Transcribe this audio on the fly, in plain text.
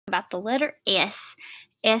about the letter S.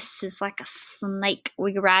 S is like a snake.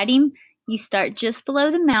 We write him. You start just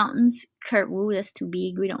below the mountains. Curve. Ooh, that's too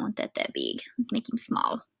big. We don't want that big. Let's make him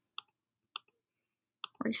small.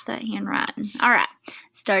 Where's that handwriting? All right.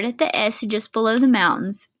 Start at the S just below the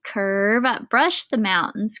mountains. Curve up. Brush the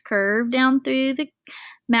mountains. Curve down through the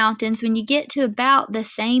mountains. When you get to about the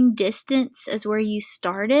same distance as where you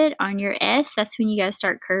started on your S, that's when you got to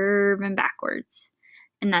start curving backwards.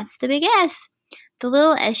 And that's the big S. The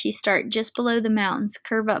little S, you start just below the mountains,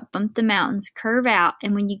 curve up, bump the mountains, curve out,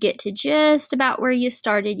 and when you get to just about where you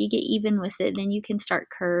started, you get even with it, then you can start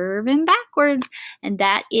curving backwards, and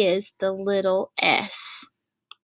that is the little S.